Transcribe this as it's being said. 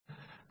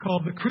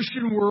called The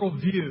Christian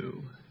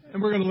Worldview.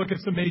 And we're going to look at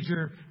some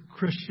major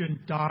Christian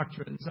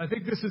doctrines. I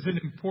think this is an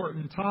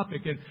important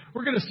topic, and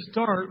we're going to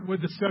start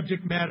with the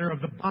subject matter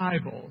of the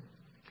Bible.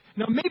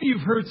 Now, maybe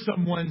you've heard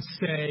someone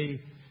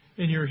say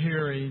in your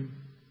hearing,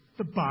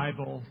 the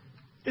Bible,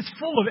 it's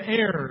full of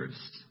errors.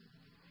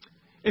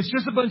 It's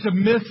just a bunch of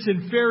myths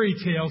and fairy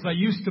tales I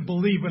used to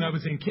believe when I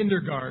was in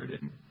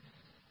kindergarten.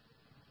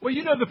 Well,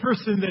 you know, the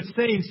person that's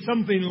saying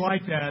something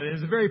like that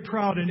is a very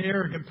proud and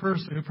arrogant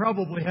person who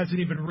probably hasn't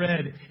even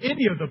read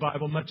any of the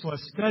Bible, much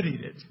less studied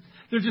it.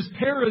 They're just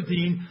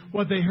parodying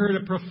what they heard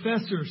a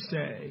professor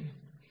say.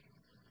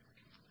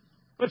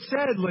 But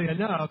sadly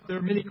enough, there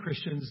are many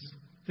Christians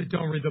that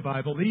don't read the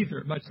Bible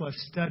either, much less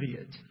study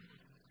it.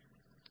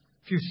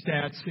 A few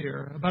stats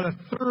here. About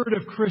a third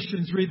of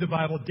Christians read the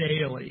Bible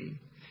daily,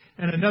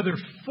 and another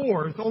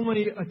fourth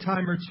only a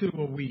time or two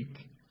a week.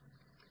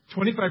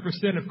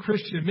 25% of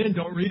Christian men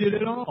don't read it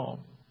at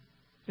all.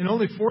 And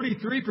only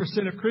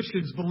 43% of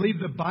Christians believe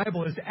the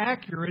Bible is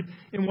accurate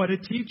in what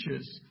it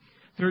teaches.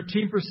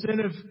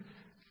 13% of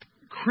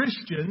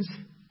Christians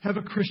have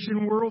a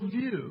Christian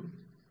worldview,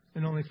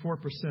 and only 4%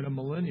 of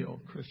millennial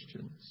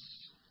Christians.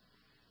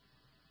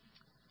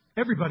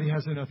 Everybody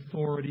has an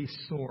authority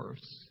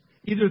source,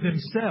 either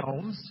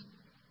themselves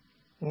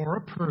or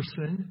a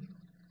person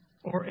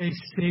or a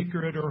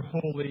sacred or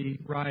holy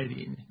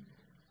writing.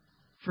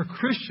 For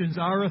Christians,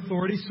 our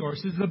authority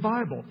source is the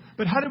Bible.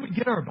 But how do we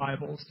get our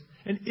Bibles?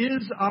 And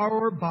is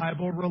our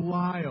Bible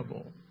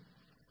reliable?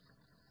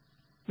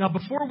 Now,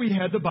 before we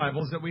had the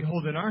Bibles that we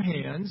hold in our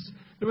hands,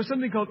 there was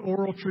something called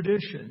oral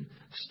tradition.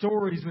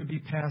 Stories would be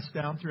passed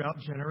down throughout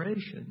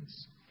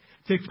generations.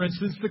 Take, for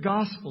instance, the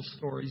gospel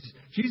stories.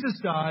 Jesus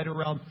died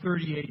around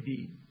 30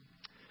 A.D.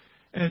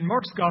 And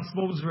Mark's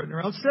gospel was written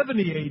around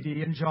 70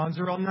 A.D. and John's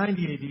around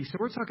 90 A.D. So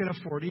we're talking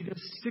a 40 to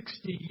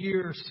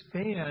 60-year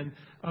span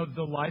of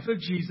the life of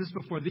Jesus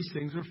before these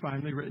things were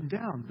finally written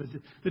down.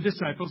 The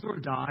disciples were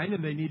dying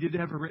and they needed to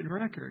have a written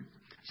record.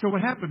 So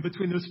what happened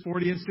between those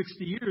 40 and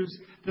 60 years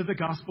that the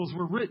Gospels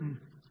were written?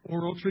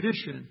 Oral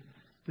tradition.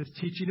 The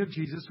teaching of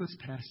Jesus was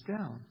passed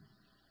down.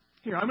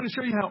 Here, I'm going to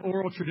show you how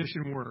oral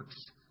tradition works.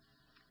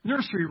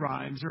 Nursery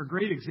rhymes are a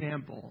great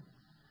example.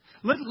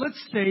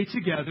 Let's say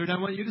together, and I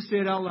want you to say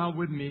it out loud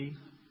with me.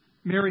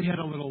 Mary had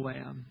a little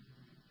lamb.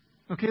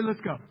 Okay,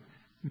 let's go.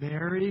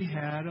 Mary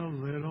had a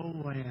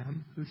little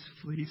lamb whose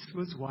fleece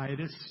was white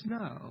as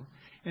snow.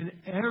 And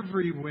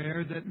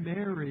everywhere that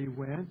Mary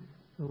went,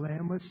 the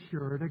lamb was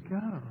sure to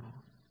go.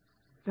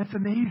 That's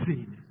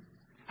amazing.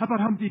 How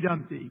about Humpty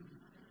Dumpty?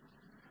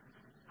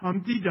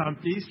 Humpty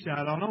Dumpty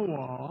sat on a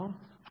wall.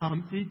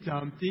 Humpty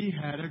Dumpty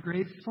had a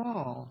great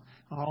fall.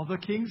 All the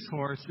king's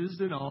horses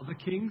and all the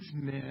king's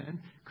men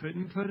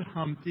couldn't put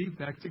Humpty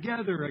back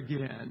together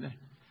again.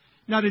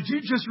 Now, did you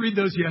just read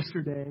those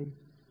yesterday?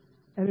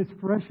 And it's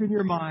fresh in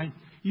your mind.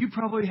 You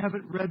probably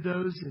haven't read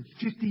those in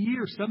 50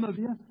 years, some of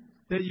you,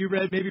 that you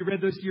maybe read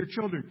those to your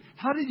children.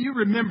 How did you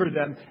remember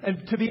them?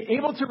 And to be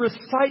able to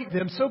recite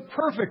them so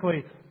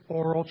perfectly,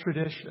 oral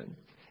tradition.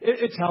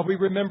 It's how we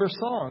remember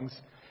songs.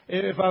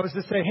 If I was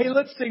to say, hey,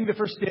 let's sing the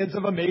first stanza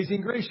of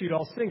Amazing Grace, you'd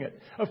all sing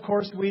it. Of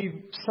course,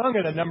 we've sung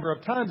it a number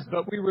of times,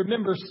 but we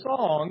remember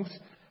songs.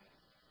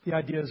 The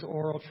idea is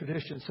oral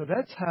tradition. So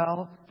that's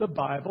how the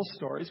Bible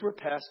stories were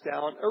passed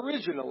down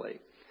originally.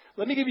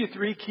 Let me give you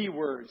 3 key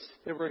words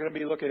that we're going to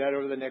be looking at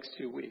over the next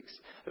 2 weeks.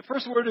 The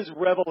first word is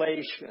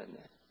revelation.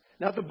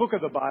 Not the book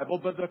of the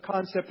Bible, but the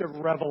concept of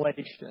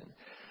revelation.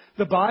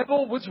 The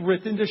Bible was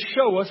written to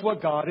show us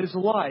what God is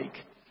like.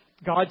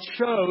 God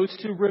chose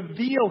to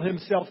reveal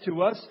himself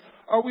to us,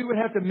 or we would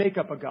have to make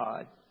up a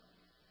God.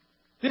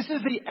 This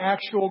is the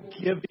actual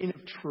giving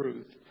of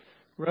truth.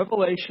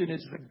 Revelation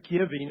is the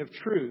giving of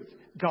truth.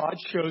 God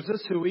shows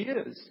us who he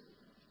is.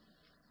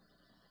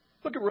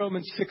 Look at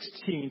Romans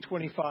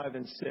 16:25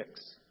 and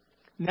 6.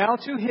 Now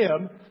to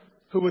him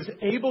who was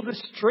able to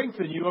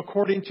strengthen you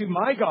according to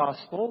my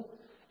gospel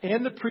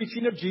and the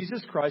preaching of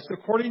Jesus Christ,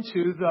 according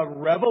to the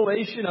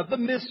revelation of the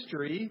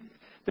mystery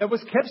that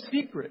was kept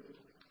secret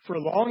for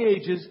long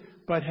ages,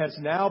 but has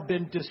now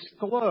been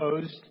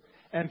disclosed,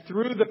 and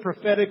through the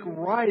prophetic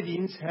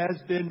writings has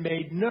been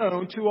made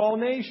known to all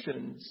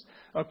nations,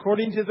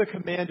 according to the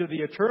command of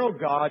the eternal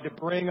God to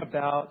bring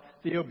about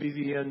the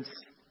obedience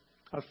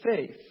of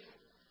faith.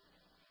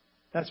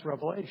 That's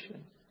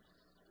revelation.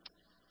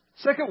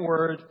 Second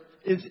word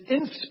is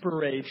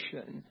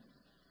inspiration.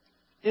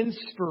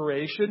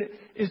 Inspiration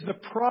is the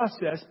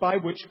process by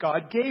which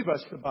God gave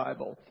us the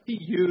Bible. He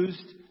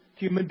used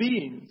human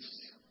beings.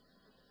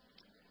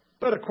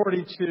 But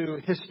according to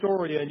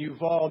historian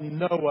Yuval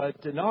Noah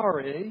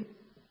Denari,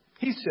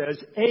 he says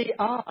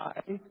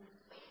AI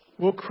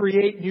will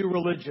create new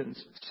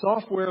religions.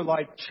 Software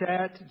like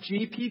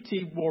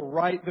ChatGPT will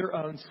write their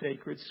own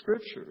sacred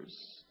scriptures.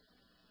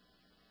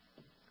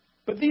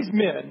 But these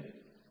men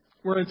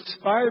were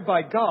inspired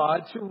by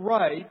God to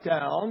write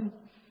down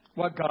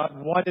what God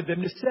wanted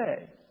them to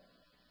say.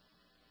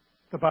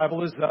 The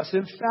Bible is thus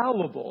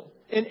infallible,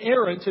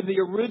 inerrant in the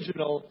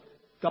original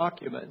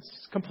documents,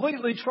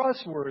 completely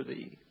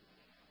trustworthy.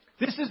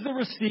 This is the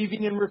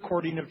receiving and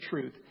recording of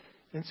truth.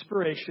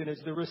 Inspiration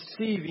is the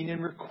receiving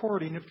and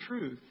recording of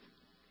truth.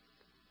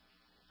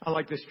 I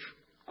like this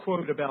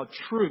quote about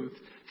truth.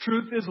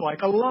 Truth is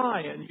like a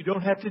lion. You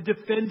don't have to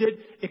defend it.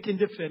 It can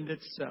defend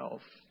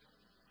itself.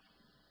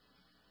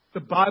 The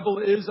Bible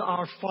is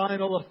our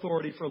final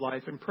authority for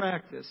life and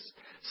practice.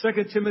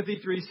 2 Timothy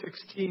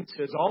 3:16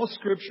 says, all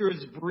Scripture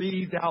is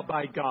breathed out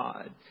by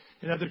God.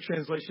 In other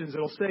translations,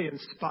 it'll say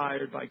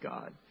inspired by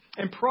God.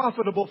 And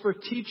profitable for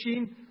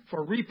teaching,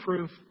 for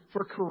reproof,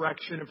 for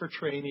correction, and for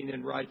training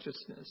in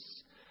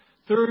righteousness.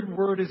 Third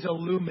word is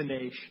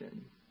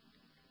illumination.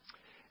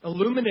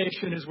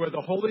 Illumination is where the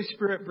Holy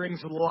Spirit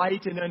brings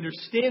light and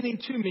understanding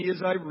to me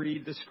as I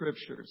read the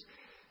Scriptures.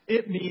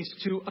 It means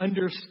to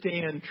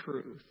understand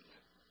truth.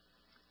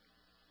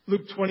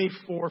 Luke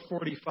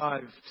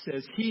 24:45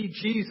 says, He,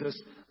 Jesus,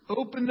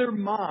 opened their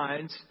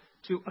minds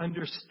to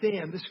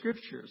understand the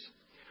Scriptures.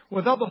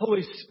 Without the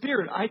Holy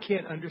Spirit, I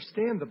can't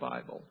understand the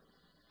Bible.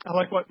 I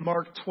like what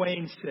Mark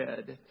Twain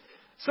said.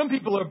 Some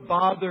people are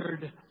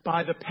bothered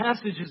by the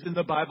passages in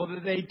the Bible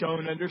that they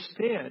don't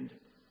understand.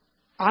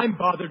 I'm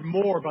bothered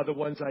more by the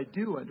ones I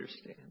do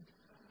understand.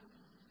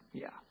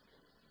 Yeah.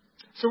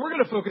 So we're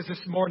going to focus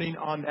this morning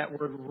on that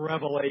word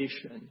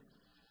revelation,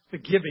 the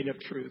giving of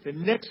truth.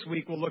 And next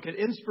week we'll look at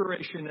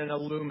inspiration and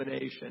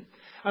illumination.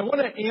 I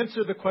want to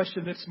answer the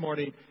question this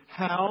morning,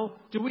 how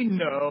do we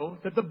know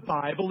that the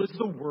Bible is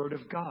the Word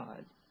of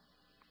God?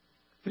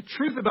 The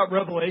truth about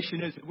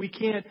revelation is that we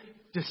can't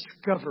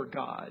discover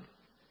God.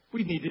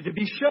 We needed to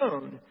be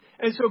shown.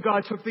 And so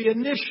God took the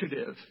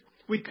initiative.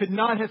 We could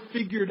not have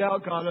figured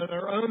out God on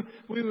our own.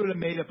 We would have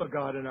made up a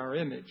God in our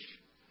image.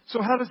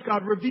 So how does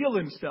God reveal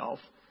Himself?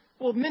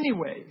 Well, many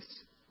ways.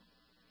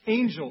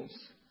 Angels,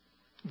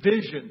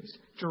 visions,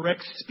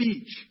 direct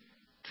speech,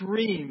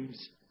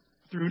 dreams,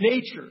 through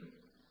nature,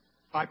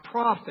 by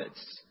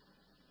prophets,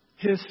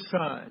 His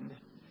Son.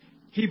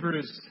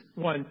 Hebrews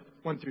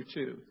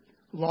 1:1-2.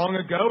 Long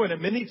ago and at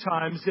many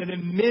times and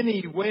in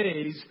many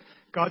ways,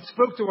 God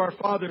spoke to our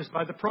fathers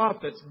by the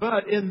prophets.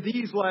 But in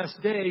these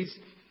last days,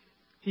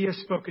 He has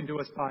spoken to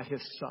us by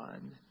His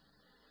Son,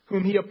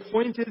 whom He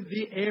appointed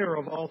the heir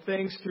of all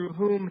things, through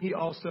whom He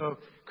also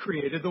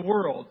created the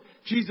world.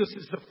 Jesus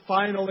is the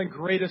final and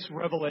greatest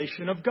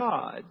revelation of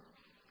God.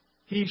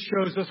 He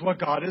shows us what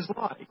God is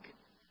like.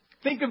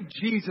 Think of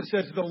Jesus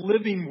as the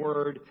living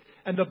Word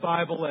and the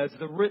Bible as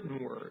the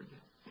written Word.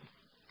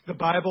 The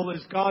Bible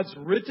is God's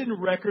written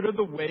record of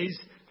the ways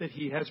that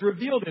He has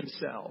revealed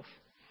Himself.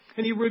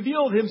 And He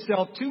revealed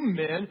Himself to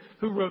men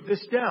who wrote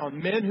this down.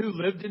 Men who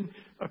lived in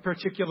a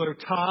particular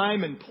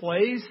time and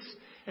place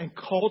and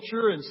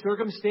culture and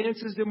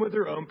circumstances and with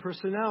their own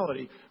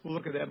personality. We'll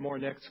look at that more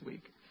next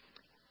week.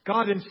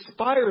 God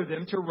inspired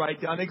them to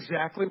write down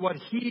exactly what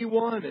He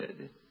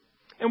wanted.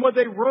 And what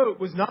they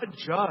wrote was not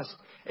just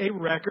a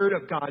record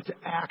of God's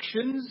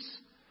actions.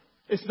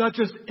 It's not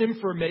just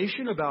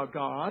information about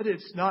God.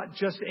 It's not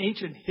just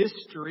ancient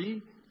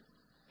history,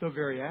 though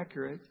very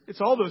accurate.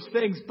 It's all those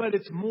things, but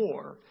it's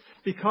more.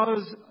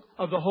 Because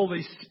of the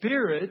Holy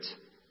Spirit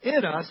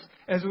in us,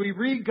 as we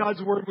read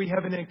God's Word, we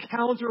have an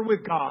encounter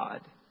with God.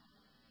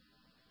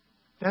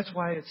 That's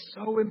why it's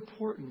so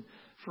important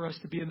for us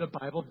to be in the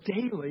Bible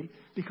daily,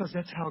 because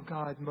that's how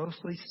God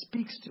mostly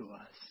speaks to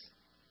us.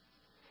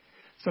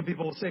 Some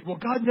people will say, well,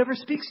 God never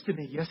speaks to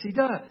me. Yes, He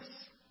does.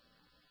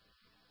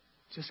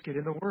 Just get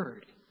in the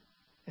Word,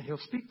 and He'll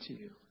speak to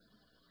you.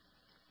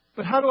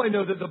 But how do I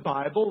know that the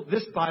Bible,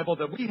 this Bible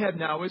that we have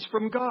now, is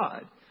from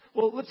God?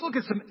 Well, let's look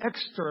at some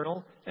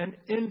external and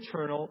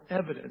internal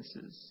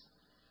evidences.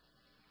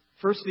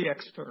 First, the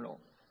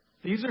external.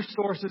 These are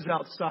sources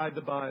outside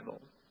the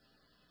Bible.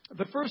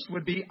 The first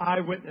would be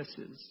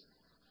eyewitnesses.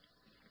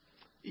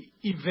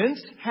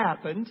 Events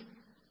happened,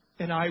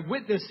 and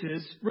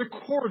eyewitnesses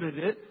recorded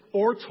it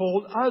or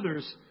told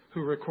others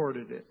who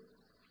recorded it.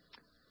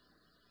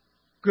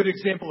 Good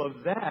example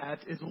of that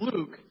is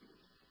Luke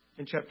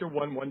in chapter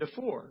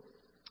 1:1-4.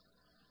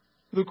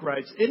 Luke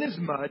writes,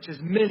 inasmuch as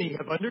many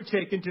have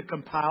undertaken to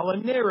compile a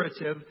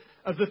narrative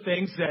of the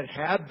things that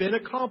have been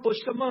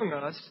accomplished among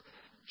us,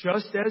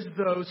 just as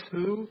those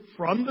who,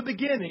 from the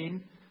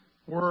beginning,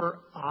 were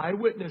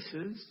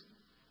eyewitnesses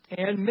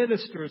and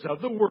ministers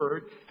of the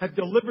word, have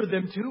delivered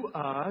them to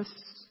us,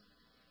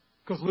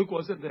 because Luke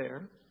wasn't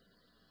there.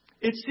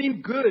 It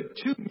seemed good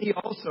to me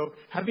also,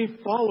 having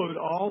followed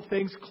all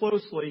things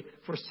closely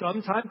for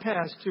some time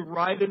past, to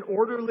write an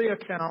orderly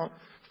account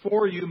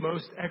for you,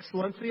 most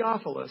excellent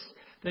Theophilus,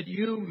 that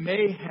you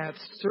may have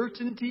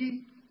certainty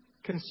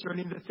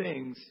concerning the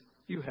things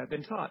you have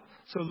been taught.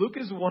 So Luke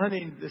is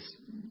wanting this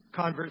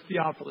convert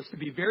Theophilus to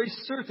be very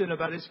certain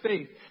about his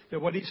faith, that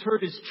what he's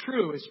heard is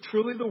true, is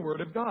truly the Word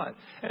of God.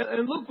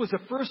 And Luke was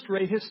a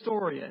first-rate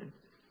historian.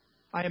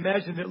 I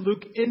imagine that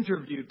Luke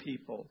interviewed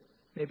people.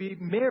 Maybe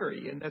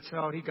Mary, and that's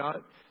how he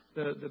got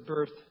the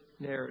birth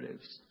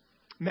narratives.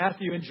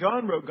 Matthew and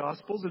John wrote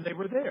Gospels, and they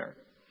were there.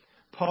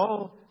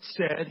 Paul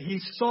said he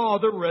saw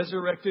the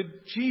resurrected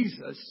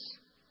Jesus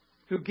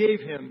who gave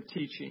him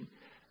teaching.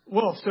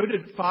 Well, so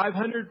did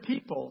 500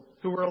 people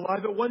who were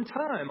alive at one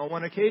time. On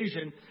one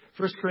occasion,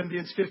 1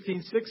 Corinthians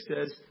 15:6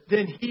 says,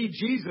 "Then he,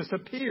 Jesus,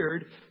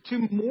 appeared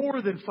to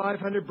more than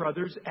 500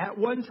 brothers at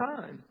one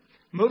time,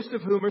 most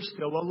of whom are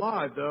still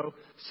alive, though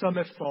some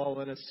have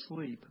fallen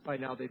asleep. By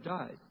now they've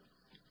died."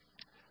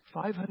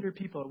 500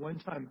 people at one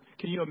time.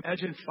 Can you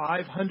imagine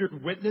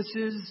 500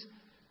 witnesses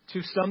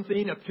to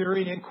something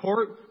appearing in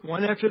court,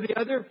 one after the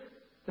other?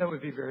 That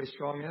would be very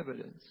strong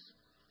evidence.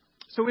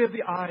 So we have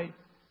the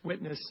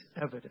eyewitness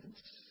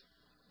evidence.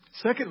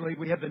 Secondly,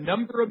 we have the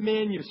number of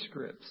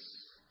manuscripts.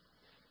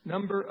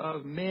 Number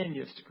of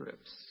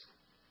manuscripts.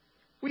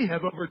 We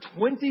have over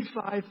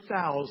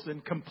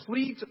 25,000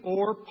 complete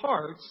or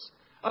parts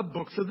of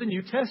books of the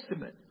New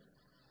Testament.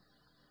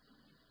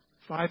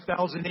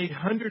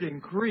 5,800 in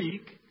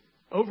Greek,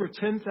 over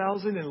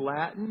 10,000 in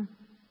Latin,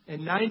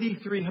 and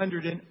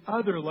 9,300 in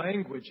other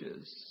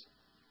languages.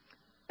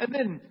 And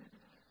then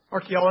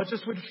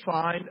archaeologists would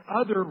find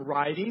other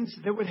writings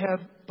that would have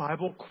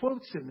Bible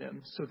quotes in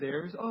them. So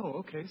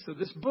so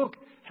this book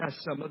has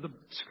some of the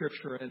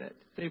scripture in it.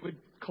 They would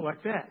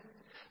collect that.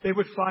 They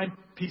would find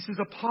pieces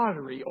of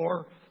pottery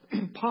or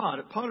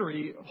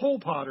whole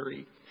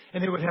pottery,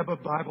 and they would have a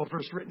Bible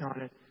verse written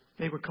on it.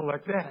 They would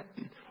collect that.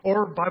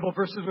 Or Bible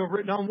verses were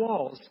written on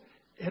walls.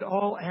 It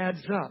all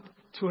adds up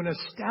to an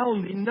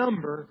astounding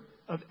number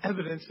of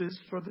evidences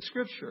for the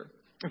Scripture.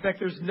 In fact,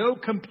 there's no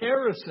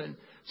comparison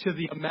to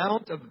the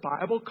amount of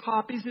Bible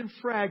copies and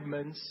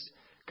fragments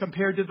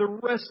compared to the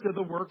rest of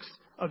the works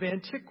of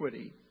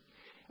antiquity.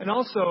 And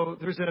also,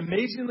 there's an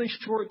amazingly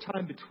short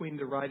time between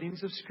the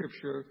writings of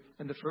Scripture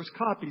and the first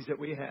copies that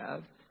we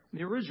have,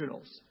 the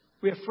originals.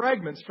 We have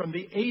fragments from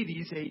the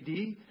 80s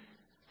AD,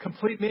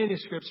 complete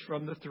manuscripts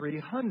from the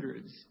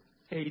 300s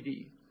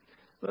AD.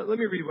 Let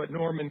me read what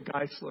Norman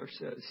Geisler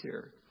says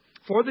here.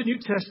 For the New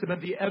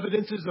Testament, the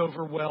evidence is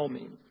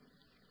overwhelming.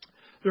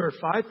 There are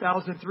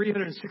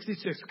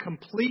 5,366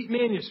 complete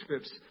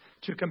manuscripts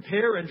to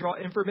compare and draw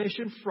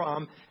information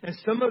from, and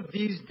some of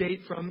these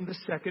date from the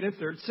 2nd and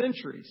 3rd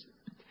centuries.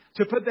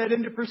 To put that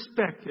into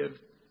perspective,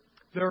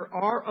 there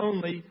are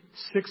only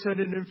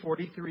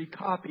 643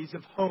 copies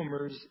of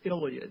Homer's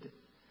Iliad,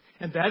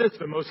 and that is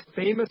the most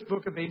famous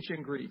book of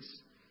ancient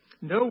Greece.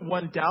 No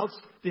one doubts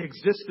the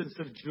existence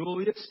of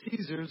Julius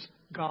Caesar's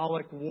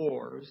Gallic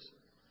Wars,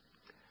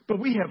 but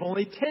we have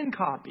only 10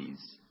 copies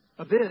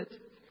of it.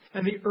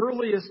 And the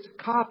earliest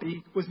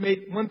copy was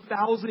made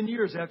 1,000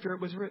 years after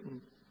it was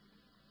written.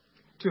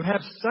 To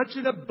have such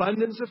an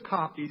abundance of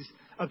copies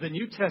of the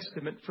New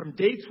Testament from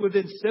dates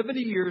within 70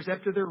 years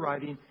after their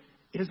writing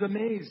is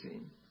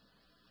amazing.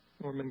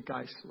 Norman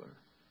Geisler.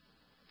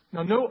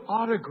 Now, no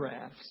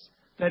autographs,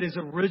 that is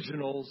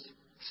originals,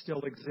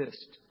 still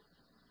exist.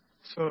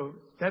 So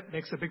that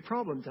makes a big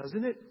problem,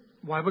 doesn't it?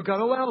 Why would God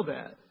allow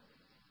that?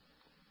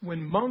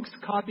 When monks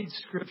copied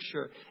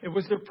Scripture, it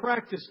was their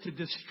practice to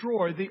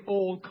destroy the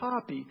old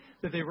copy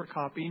that they were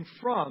copying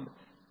from.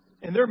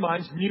 In their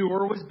minds,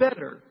 newer was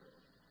better.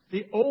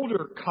 The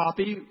older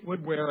copy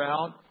would wear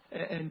out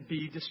and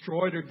be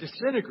destroyed or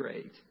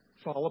disintegrate,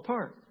 fall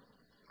apart.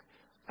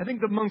 I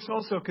think the monks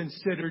also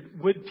considered,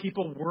 would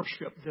people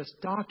worship this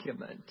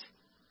document?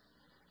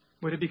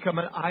 Would it become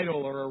an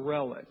idol or a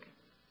relic?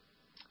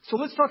 So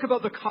let's talk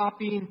about the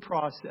copying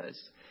process.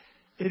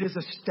 It is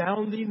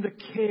astounding the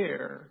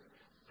care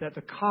that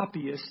the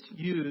copyist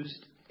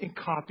used in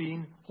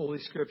copying Holy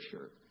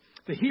Scripture.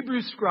 The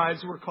Hebrew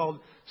scribes were called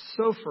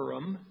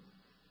sopherim,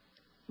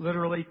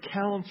 literally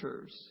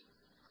counters.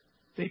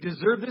 They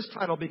deserved this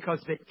title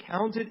because they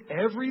counted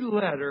every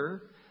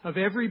letter of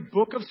every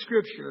book of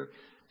Scripture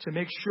to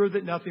make sure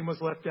that nothing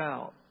was left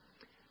out.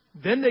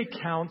 Then they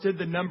counted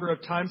the number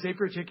of times a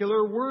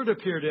particular word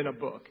appeared in a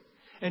book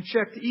and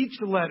checked each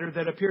letter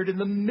that appeared in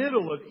the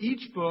middle of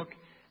each book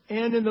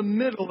and in the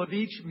middle of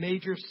each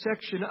major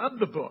section of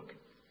the book.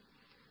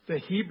 The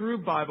Hebrew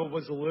Bible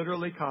was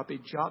literally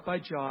copied jot by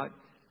jot,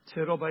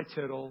 tittle by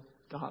tittle,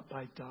 dot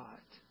by dot.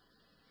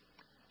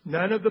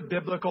 None of the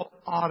biblical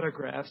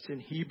autographs in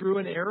Hebrew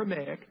and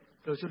Aramaic,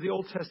 those are the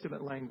Old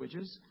Testament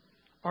languages,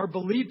 are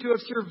believed to have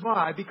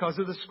survived because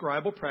of the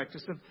scribal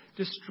practice of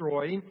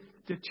destroying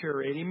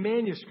deteriorating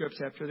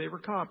manuscripts after they were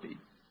copied.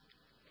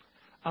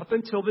 Up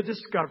until the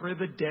discovery of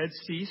the Dead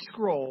Sea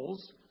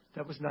Scrolls,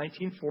 that was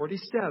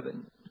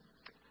 1947,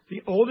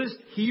 the oldest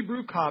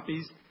Hebrew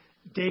copies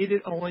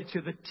dated only to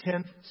the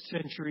 10th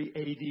century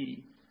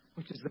AD,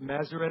 which is the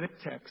Masoretic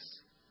text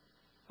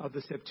of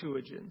the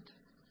Septuagint.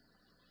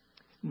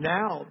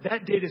 Now,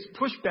 that date is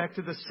pushed back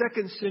to the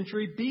 2nd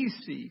century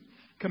BC.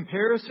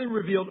 Comparison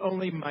revealed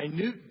only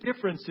minute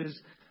differences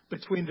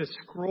between the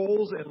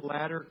scrolls and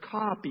latter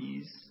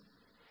copies,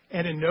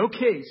 and in no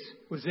case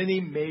was any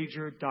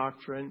major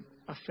doctrine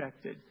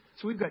affected.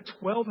 So we've got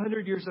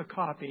 1,200 years of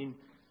copying,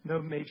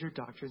 no major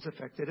doctrines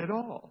affected at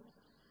all.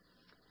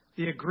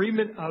 The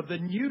agreement of the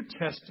New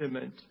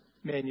Testament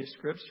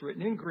manuscripts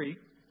written in Greek,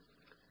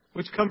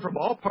 which come from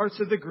all parts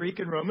of the Greek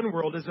and Roman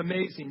world, is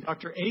amazing.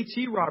 Dr.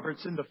 A.T.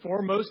 Robertson, the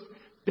foremost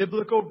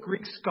biblical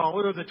Greek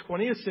scholar of the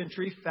 20th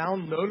century,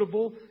 found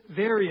notable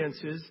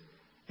variances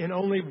in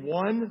only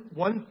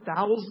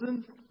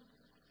 1/1000th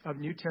of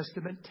New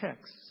Testament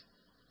texts,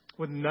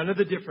 with none of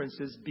the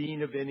differences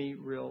being of any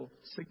real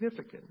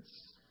significance.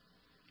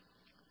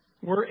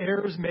 Were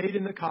errors made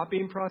in the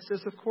copying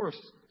process? Of course.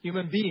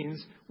 Human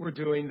beings were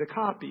doing the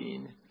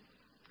copying.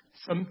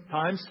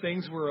 Sometimes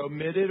things were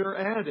omitted or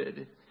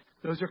added.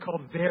 Those are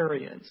called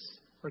variants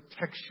or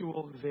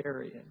textual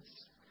variants.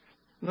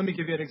 Let me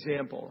give you an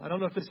example. I don't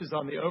know if this is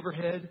on the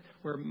overhead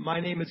where my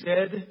name is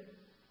Ed.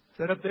 Is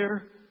that up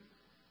there?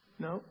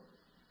 No?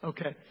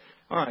 Okay.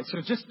 All right.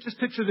 So just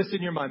picture this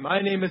in your mind. My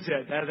name is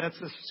Ed.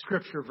 That's a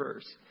scripture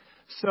verse.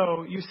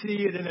 So you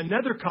see it in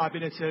another copy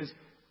and it says,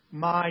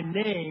 my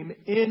name,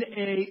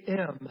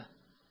 N-A-M,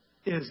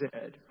 is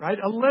Ed. Right?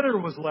 A letter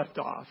was left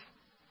off.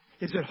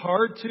 Is it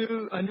hard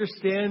to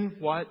understand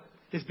what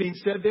is being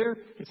said there?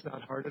 It's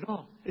not hard at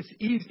all. It's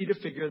easy to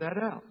figure that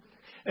out.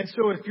 And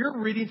so if you're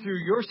reading through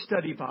your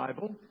study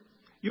Bible,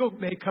 you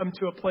may come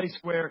to a place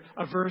where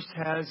a verse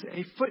has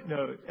a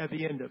footnote at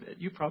the end of it.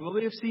 You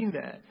probably have seen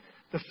that.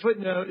 The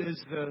footnote is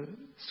the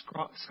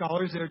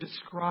scholars that are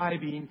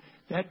describing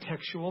that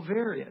textual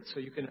variant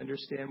so you can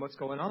understand what's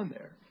going on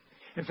there.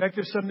 In fact,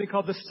 there's something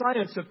called the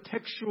science of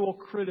textual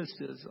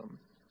criticism.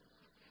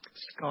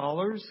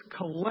 Scholars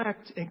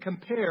collect and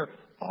compare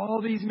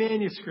all these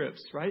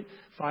manuscripts, right?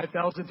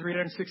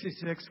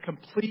 5,366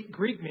 complete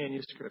Greek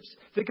manuscripts.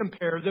 They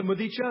compare them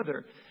with each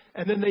other.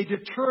 And then they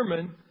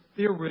determine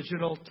the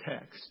original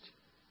text.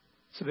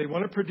 So they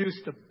want to produce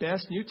the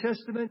best New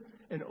Testament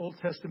and Old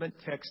Testament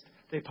text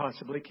they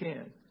possibly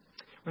can.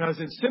 When I was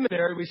in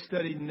seminary, we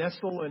studied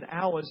Nestle and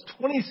Allen's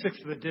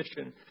 26th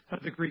edition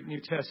of the Greek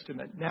New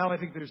Testament. Now I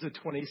think there's a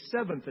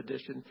 27th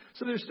edition,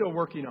 so they're still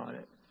working on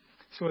it.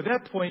 So at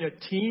that point, a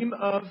team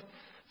of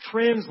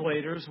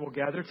translators will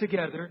gather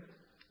together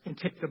and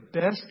take the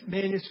best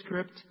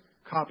manuscript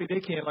copy they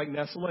can, like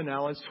Nestle and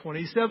Allen's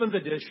 27th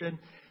edition,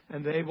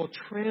 and they will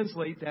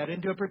translate that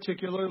into a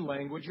particular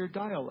language or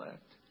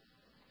dialect.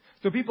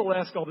 So people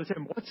ask all the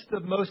time, what's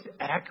the most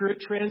accurate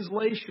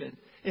translation?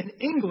 In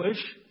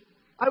English,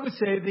 I would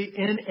say the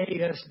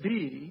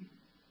NASB,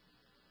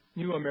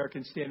 New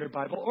American Standard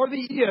Bible, or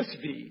the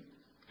ESV.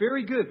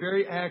 Very good,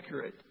 very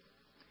accurate.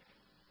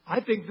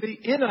 I think the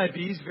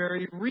NIV is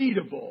very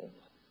readable.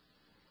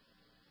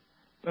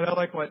 But I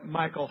like what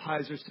Michael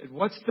Heiser said.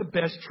 What's the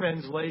best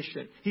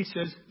translation? He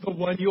says, the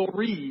one you'll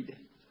read.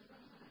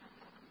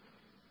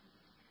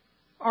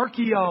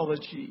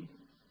 Archaeology,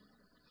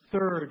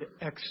 third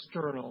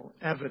external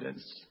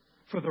evidence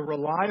for the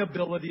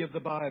reliability of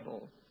the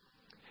Bible.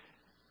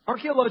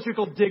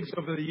 Archaeological digs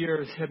over the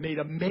years have made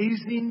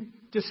amazing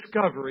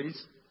discoveries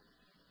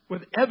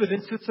with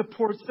evidence that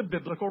supports the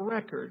biblical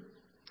record.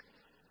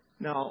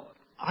 Now,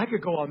 I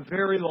could go on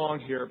very long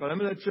here, but I'm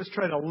going to just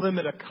try to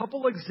limit a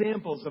couple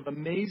examples of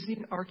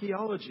amazing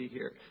archaeology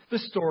here. The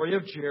story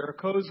of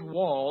Jericho's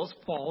walls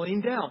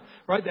falling down,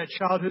 right? That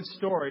childhood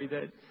story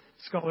that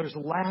scholars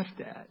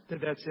laughed at,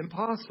 that's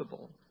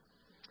impossible.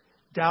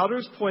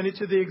 Doubters pointed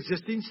to the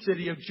existing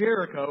city of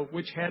Jericho,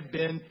 which had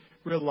been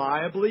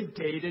reliably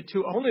dated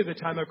to only the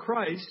time of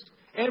Christ,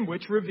 and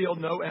which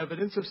revealed no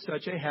evidence of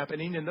such a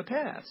happening in the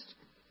past.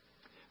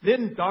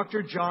 Then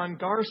Dr. John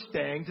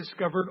Garstang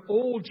discovered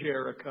Old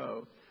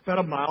Jericho, about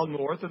a mile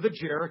north of the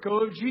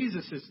Jericho of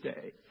Jesus'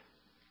 day.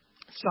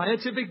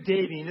 Scientific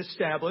dating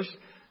established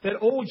that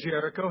Old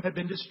Jericho had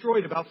been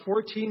destroyed about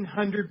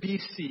 1400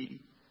 BC,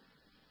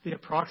 the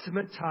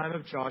approximate time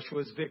of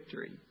Joshua's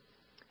victory.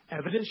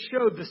 Evidence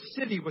showed the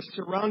city was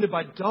surrounded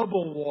by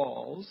double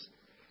walls,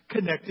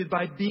 connected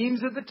by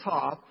beams at the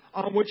top,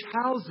 on which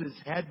houses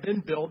had been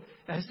built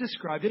as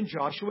described in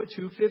Joshua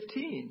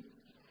 2:15.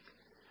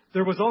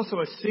 There was also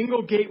a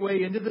single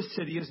gateway into the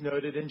city as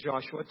noted in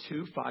Joshua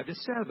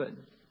 2:5-7.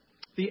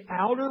 The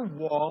outer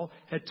wall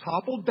had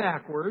toppled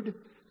backward,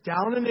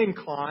 down an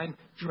incline,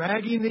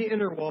 dragging the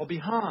inner wall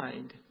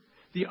behind.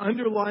 The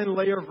underlying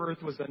layer of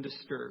earth was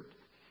undisturbed.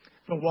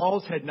 The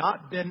walls had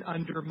not been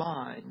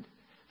undermined.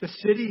 The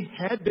city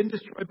had been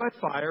destroyed by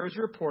fire, as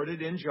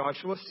reported in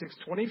Joshua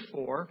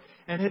 6:24,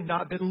 and had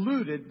not been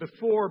looted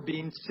before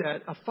being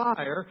set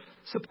afire,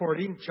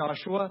 supporting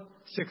Joshua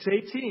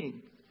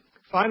 6:18.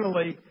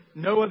 Finally,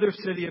 no other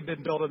city had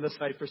been built on the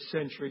site for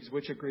centuries,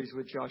 which agrees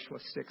with Joshua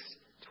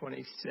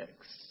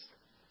 6:26.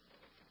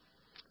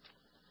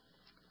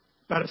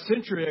 About a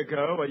century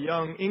ago, a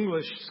young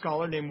English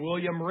scholar named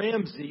William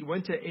Ramsay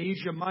went to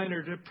Asia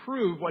Minor to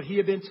prove what he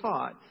had been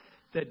taught,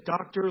 that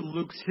Dr.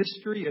 Luke's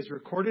history, as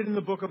recorded in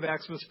the book of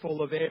Acts, was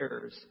full of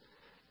errors.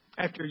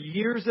 After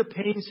years of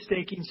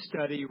painstaking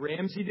study,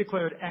 Ramsay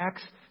declared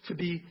Acts to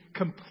be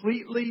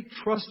completely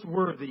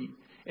trustworthy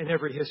in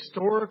every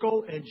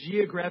historical and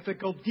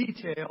geographical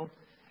detail,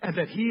 and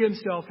that he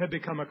himself had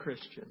become a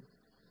Christian.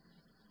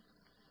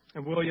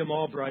 And William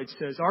Albright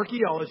says,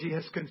 archaeology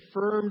has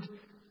confirmed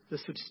the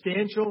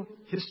substantial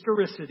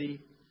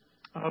historicity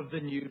of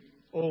the New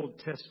Old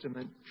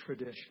Testament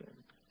tradition.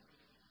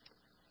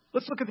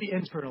 Let's look at the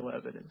internal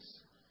evidence.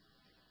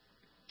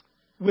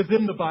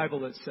 Within the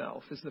Bible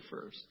itself is the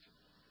first.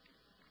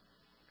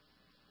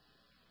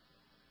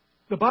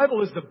 The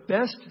Bible is the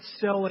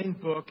best-selling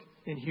book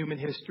in human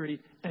history,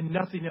 and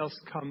nothing else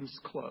comes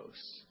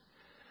close.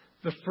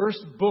 The first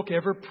book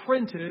ever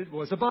printed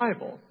was a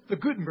Bible, the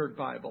Gutenberg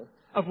Bible,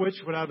 of which,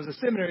 when I was a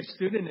seminary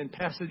student in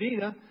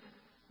Pasadena,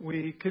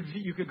 you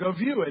could go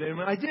view it. And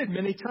I did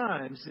many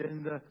times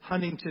in the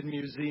Huntington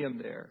Museum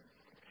there.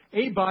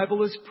 A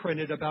Bible is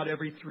printed about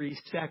every 3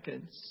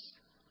 seconds.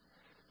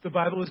 The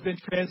Bible has been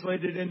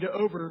translated into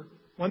over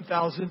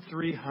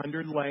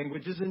 1,300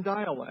 languages and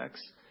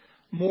dialects.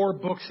 More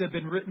books have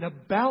been written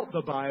about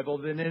the Bible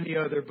than any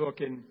other book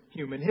in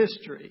human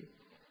history.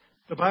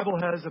 The Bible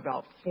has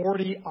about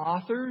 40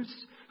 authors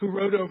who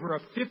wrote over a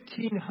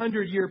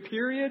 1,500-year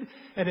period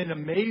and an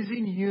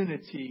amazing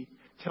unity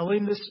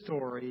telling the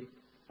story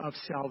of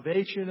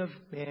salvation of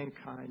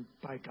mankind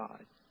by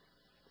God.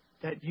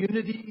 That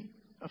unity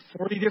of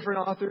 40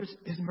 different authors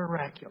is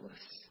miraculous.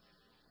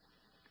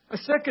 A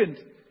second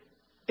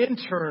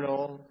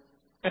internal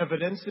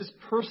evidence is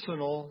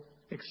personal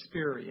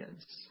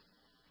experience.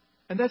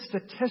 And that's the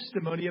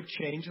testimony of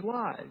changed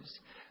lives.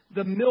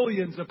 The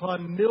millions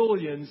upon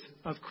millions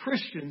of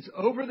Christians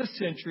over the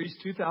centuries,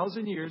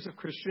 2,000 years of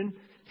Christian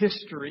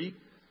history,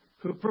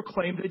 who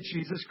proclaim that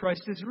Jesus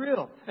Christ is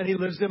real and He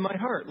lives in my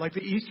heart. Like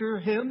the Easter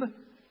hymn,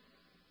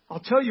 I'll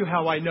tell you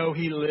how I know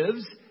He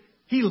lives.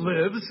 He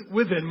lives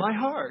within my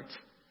heart.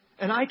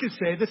 And I could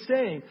say the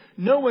same.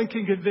 No one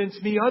can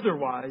convince me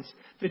otherwise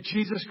that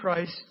Jesus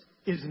Christ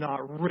is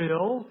not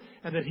real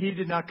and that He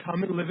did not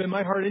come and live in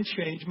my heart and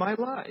change my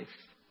life.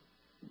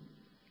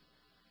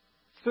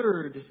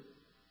 Third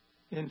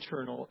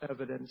internal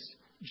evidence.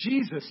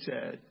 Jesus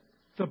said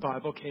the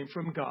Bible came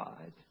from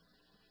God.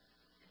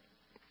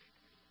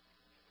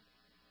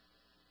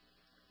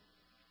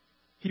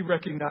 He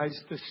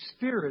recognized the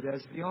Spirit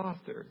as the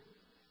author.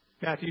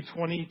 Matthew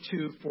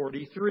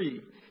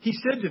 22:43. He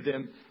said to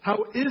them,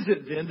 "How is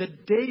it then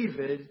that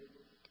David,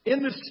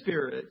 in the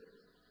Spirit,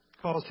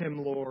 calls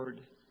Him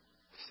Lord,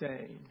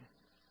 saying?"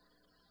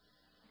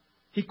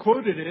 He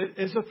quoted it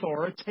as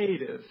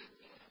authoritative.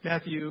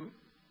 Matthew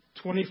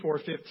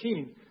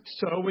 24:15.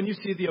 So when you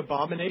see the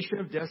abomination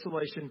of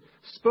desolation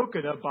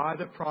spoken of by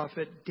the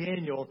prophet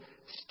Daniel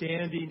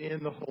standing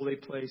in the holy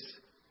place,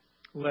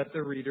 let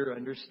the reader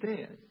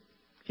understand.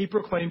 He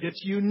proclaimed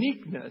its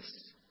uniqueness.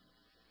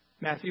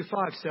 Matthew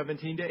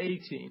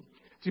 5:17-18.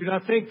 Do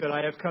not think that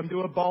I have come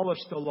to abolish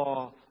the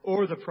law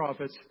or the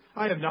prophets.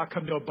 I have not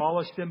come to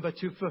abolish them, but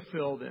to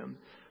fulfill them.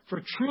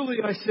 For truly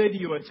I say to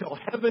you, until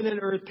heaven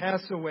and earth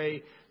pass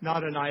away,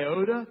 not an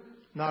iota,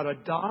 not a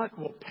dot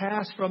will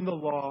pass from the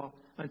law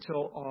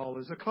until all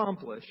is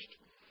accomplished.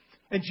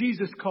 And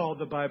Jesus called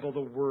the Bible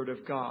the Word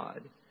of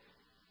God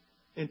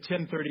in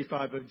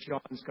 10:35 of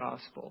John's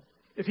Gospel.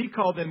 If He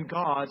called them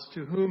gods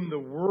to whom the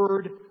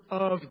Word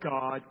of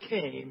God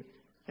came,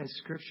 and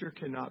Scripture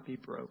cannot be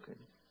broken.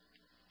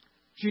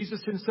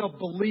 Jesus Himself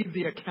believed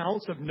the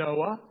accounts of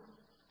Noah,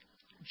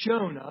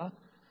 Jonah,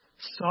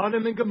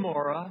 Sodom and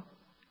Gomorrah,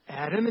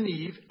 Adam and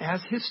Eve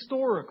as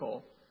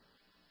historical.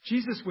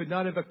 Jesus would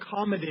not have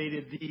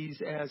accommodated these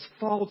as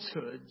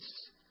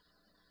falsehoods.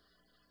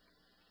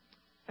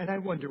 And I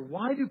wonder,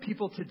 why do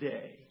people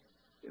today,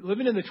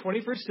 living in the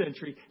 21st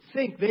century,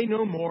 think they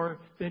know more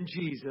than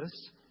Jesus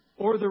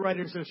or the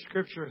writers of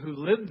Scripture who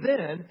lived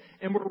then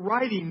and were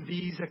writing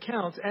these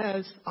accounts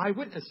as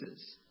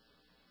eyewitnesses?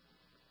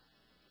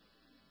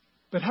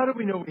 But how do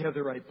we know we have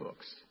the right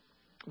books?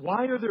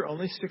 Why are there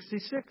only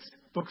 66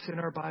 books in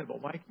our Bible?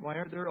 Why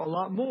are there a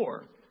lot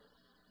more?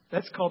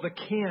 That's called the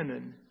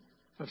canon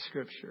of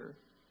Scripture,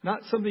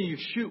 not something you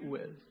shoot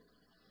with.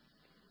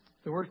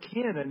 The word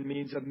canon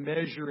means a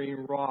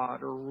measuring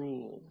rod or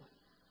rule.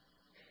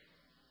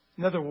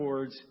 In other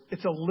words,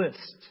 it's a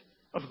list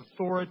of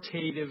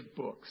authoritative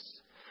books.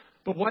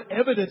 But what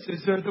evidence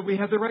is there that we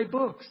have the right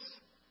books?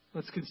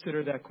 Let's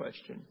consider that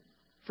question.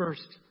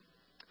 First,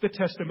 the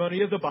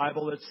testimony of the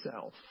Bible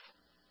itself.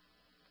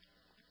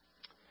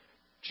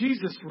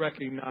 Jesus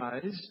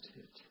recognized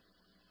it.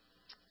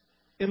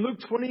 In Luke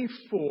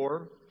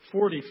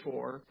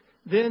 24:44,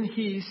 then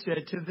He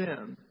said to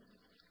them,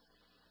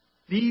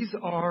 "These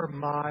are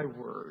my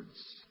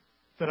words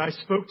that I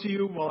spoke to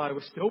you while I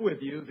was still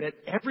with you, that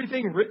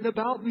everything written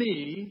about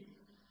me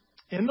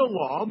in the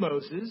law of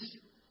Moses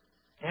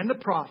and the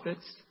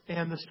prophets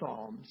and the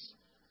Psalms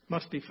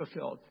must be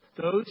fulfilled."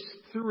 Those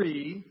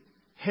 3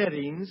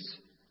 headings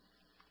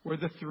were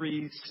the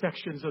 3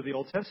 sections of the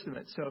Old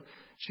Testament. So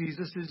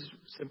Jesus is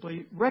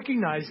simply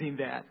recognizing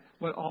that,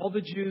 what all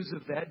the Jews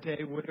of that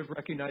day would have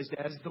recognized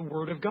as the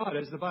Word of God,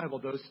 as the Bible,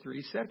 those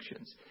 3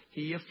 sections.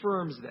 He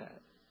affirms that.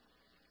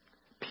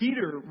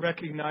 Peter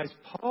recognized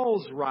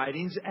Paul's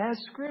writings as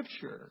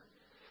Scripture.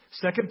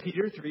 2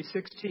 Peter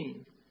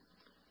 3:16.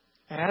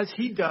 As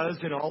he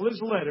does in all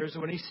his letters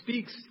when he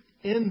speaks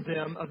in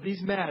them of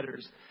these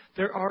matters,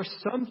 there are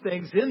some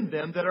things in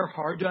them that are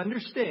hard to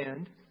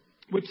understand,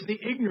 which the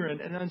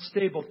ignorant and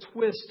unstable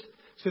twist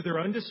to their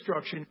own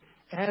destruction,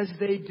 as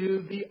they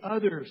do the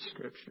other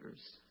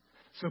Scriptures.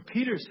 So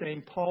Peter's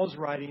saying Paul's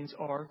writings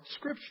are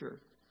Scripture.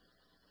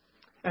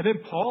 And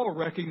then Paul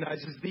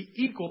recognizes the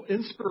equal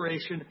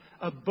inspiration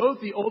of both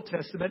the Old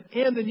Testament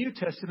and the New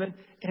Testament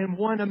in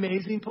one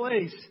amazing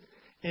place.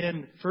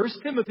 In 1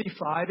 Timothy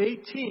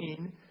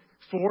 5:18,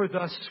 for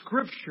the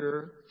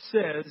Scripture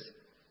says,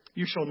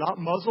 you shall not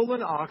muzzle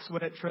an ox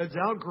when it treads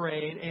out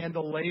grain, and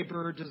the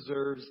laborer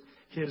deserves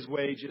his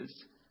wages.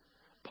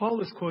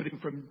 Paul is quoting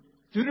from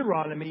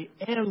Deuteronomy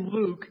and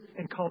Luke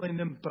and calling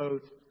them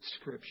both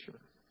Scripture.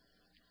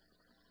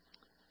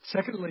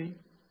 Secondly,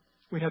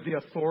 we have the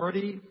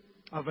authority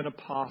of an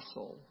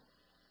apostle.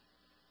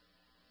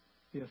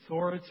 The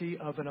authority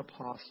of an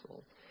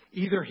apostle.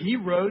 Either he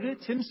wrote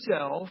it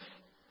himself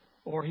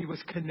or he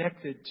was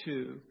connected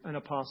to an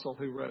apostle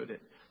who wrote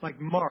it. Like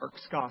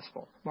Mark's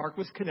gospel. Mark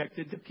was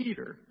connected to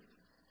Peter.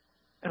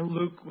 And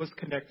Luke was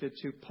connected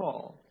to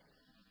Paul.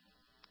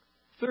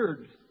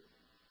 Third,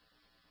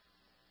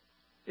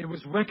 it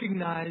was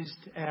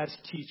recognized as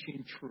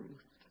teaching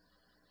truth.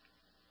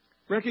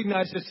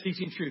 Recognized as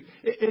teaching truth.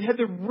 It had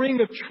the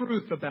ring of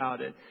truth about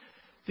it.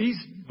 These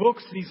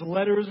books, these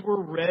letters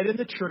were read in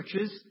the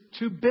churches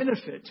to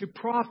benefit, to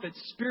profit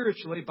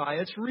spiritually by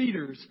its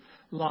readers.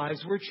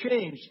 Lives were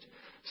changed.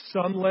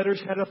 Some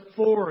letters had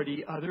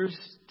authority, others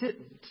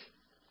didn't.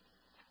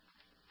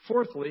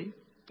 Fourthly,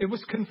 it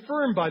was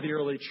confirmed by the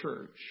early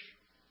church.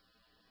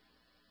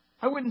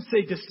 I wouldn't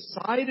say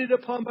decided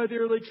upon by the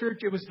early church.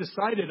 It was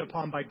decided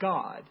upon by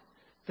God.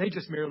 They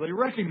just merely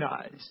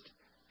recognized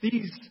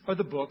these are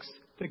the books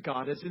that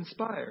God has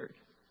inspired.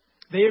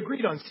 They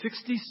agreed on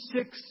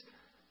 66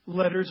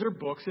 letters or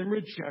books and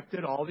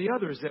rejected all the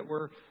others that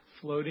were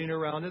floating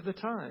around at the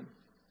time.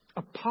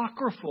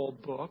 Apocryphal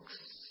books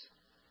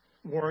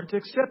weren't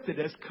accepted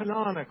as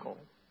canonical.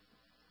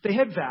 They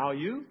had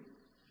value,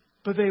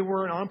 but they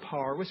weren't on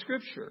par with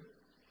Scripture.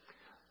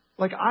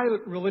 Like, I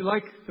really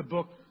like the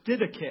book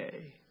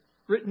Didache,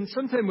 written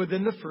sometime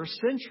within the first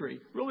century.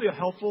 Really a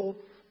helpful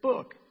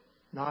book,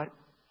 not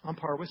on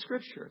par with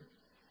Scripture.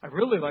 I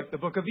really like the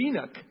book of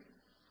Enoch.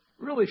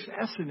 Really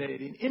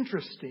fascinating,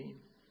 interesting.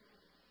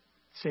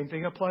 Same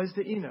thing applies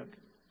to Enoch.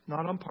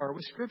 Not on par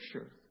with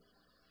Scripture.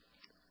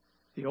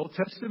 The Old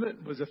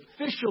Testament was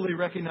officially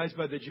recognized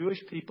by the Jewish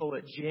people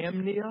at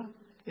Jamnia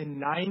in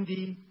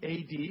 90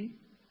 A.D.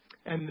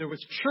 And there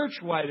was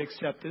church-wide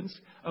acceptance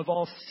of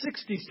all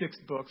 66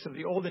 books of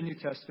the Old and New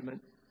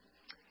Testament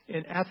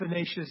in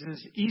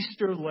Athanasius'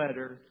 Easter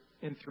letter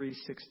in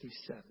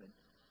 367.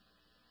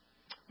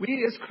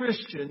 We as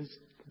Christians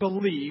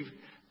believe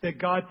that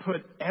God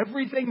put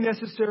everything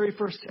necessary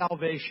for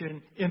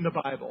salvation in the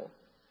Bible.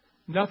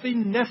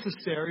 Nothing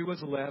necessary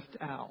was left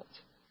out.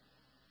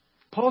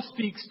 Paul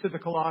speaks to the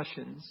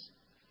Colossians,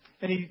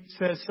 and he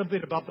says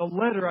something about the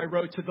letter I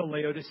wrote to the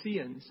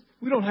Laodiceans.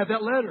 We don't have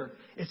that letter.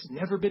 It's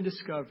never been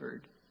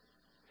discovered.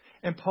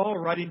 And Paul,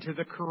 writing to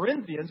the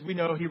Corinthians, we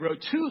know he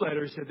wrote 2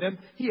 letters to them.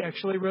 He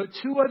actually wrote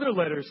 2 other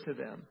letters to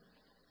them,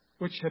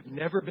 which have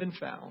never been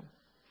found.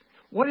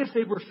 What if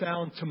they were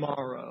found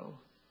tomorrow?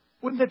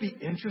 Wouldn't that be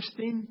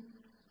interesting?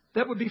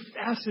 That would be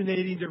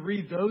fascinating to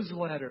read those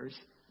letters.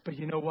 But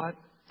you know what?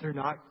 They're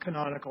not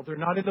canonical. They're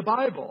not in the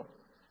Bible.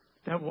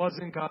 That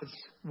wasn't God's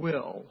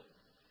will.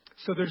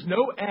 So there's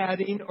no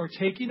adding or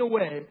taking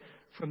away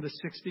from the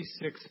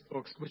 66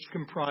 books which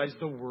comprise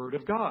the Word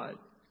of God.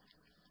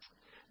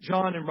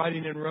 John, in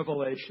writing in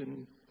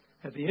Revelation,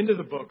 at the end of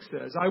the book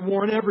says, I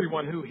warn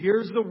everyone who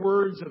hears the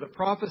words of the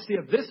prophecy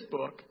of this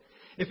book.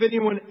 If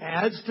anyone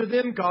adds to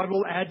them, God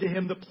will add to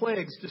him the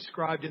plagues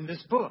described in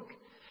this book.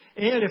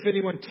 And if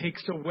anyone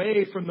takes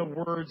away from the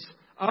words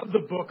of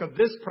the book of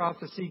this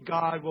prophecy,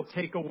 God will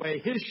take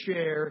away his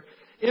share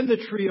in the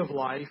tree of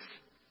life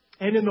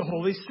and in the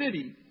holy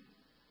city,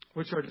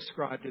 which are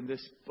described in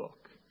this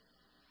book.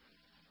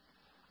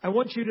 I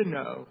want you to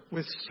know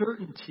with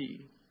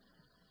certainty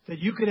that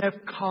you can have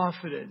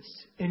confidence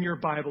in your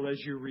Bible as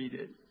you read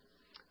it,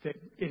 that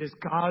it is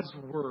God's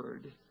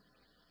Word.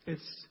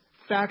 It's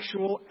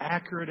factual,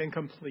 accurate, and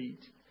complete.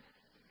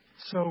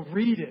 So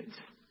read it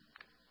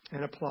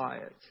and apply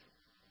it.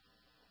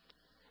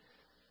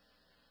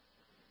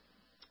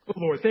 Oh,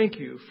 Lord, thank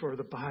you for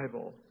the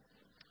Bible,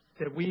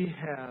 that we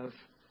have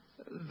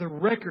the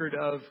record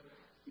of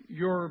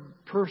your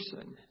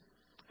person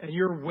and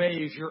your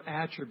ways, your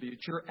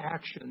attributes, your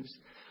actions,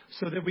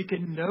 so that we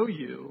can know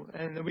you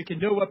and that we can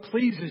know what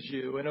pleases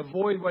you and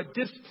avoid what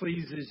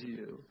displeases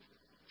you.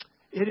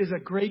 It is a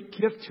great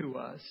gift to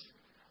us,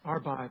 our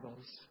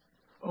Bibles.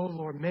 Oh,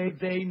 Lord, may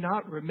they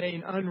not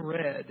remain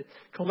unread,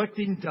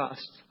 collecting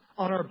dust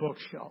on our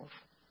bookshelf,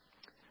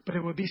 but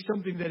it would be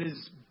something that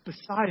is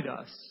beside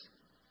us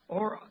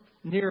or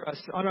near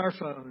us on our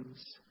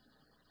phones,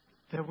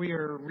 that we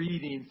are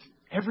reading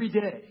every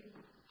day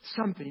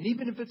something,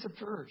 even if it's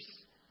a verse,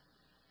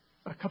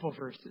 a couple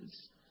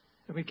verses.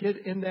 And we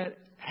get in that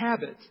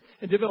habit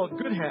and develop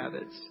good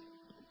habits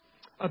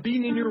of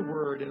being in your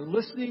Word and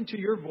listening to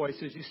your voice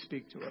as you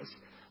speak to us.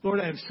 Lord,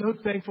 I am so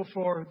thankful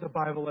for the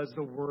Bible as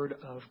the Word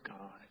of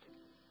God.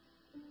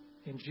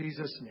 In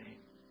Jesus' name,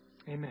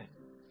 amen.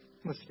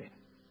 Let's stand.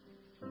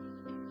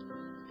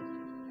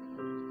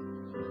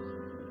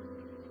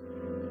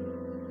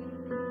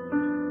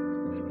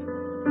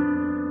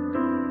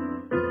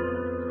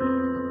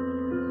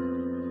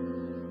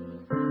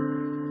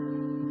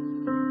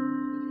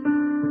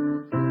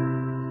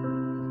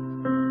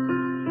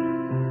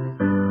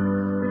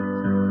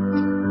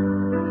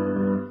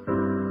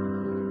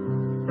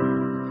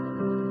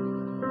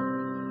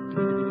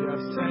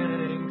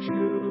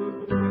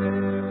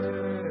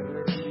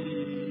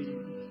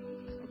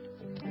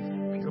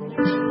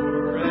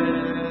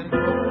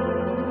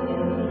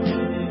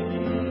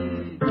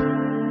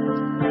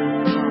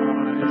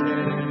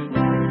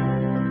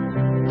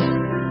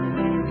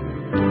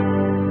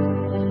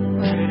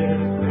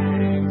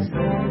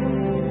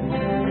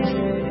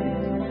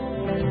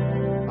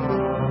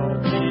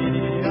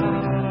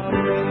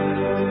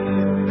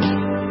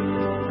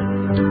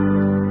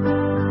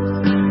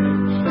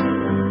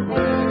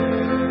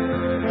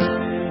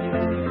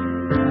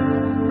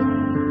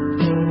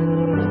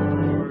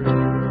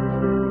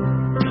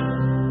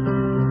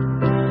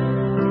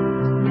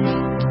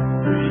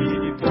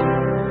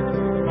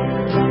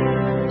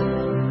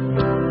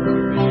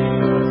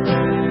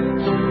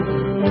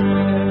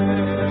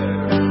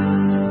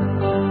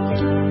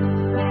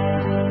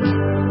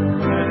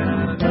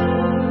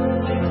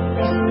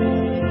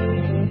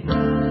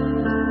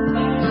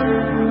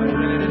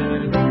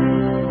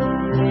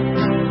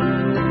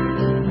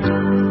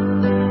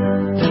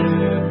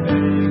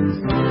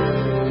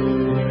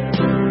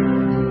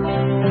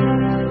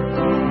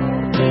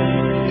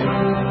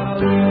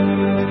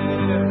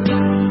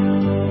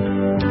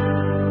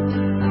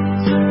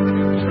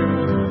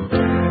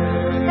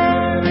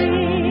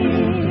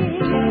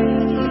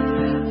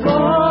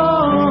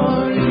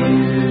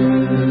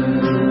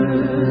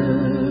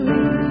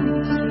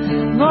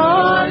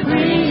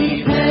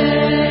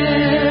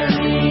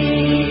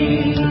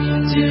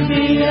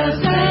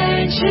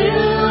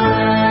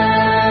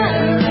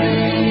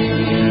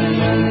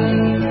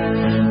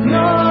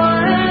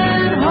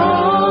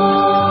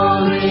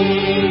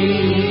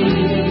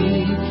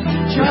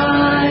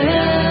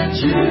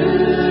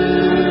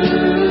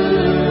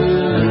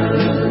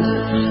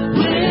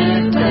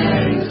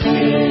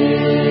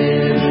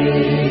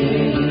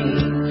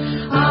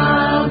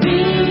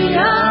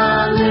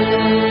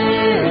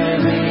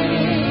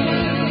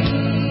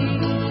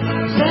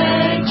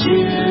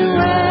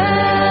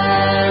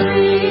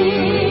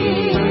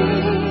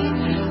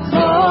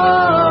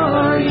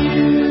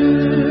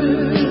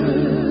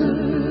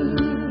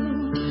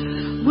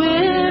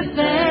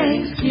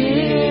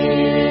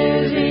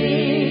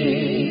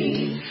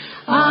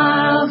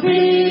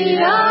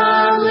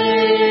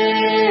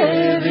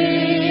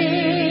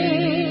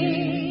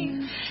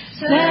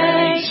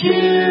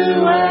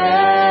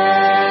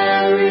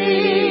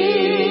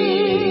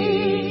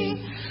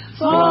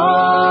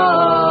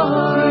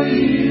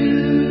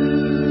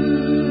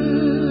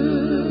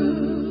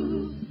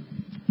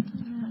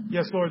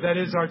 Yes, Lord, that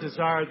is our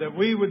desire, that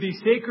we would be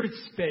sacred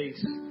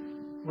space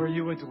where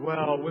you would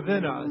dwell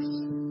within us.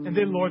 And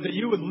then, Lord, that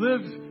you would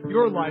live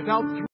your life out through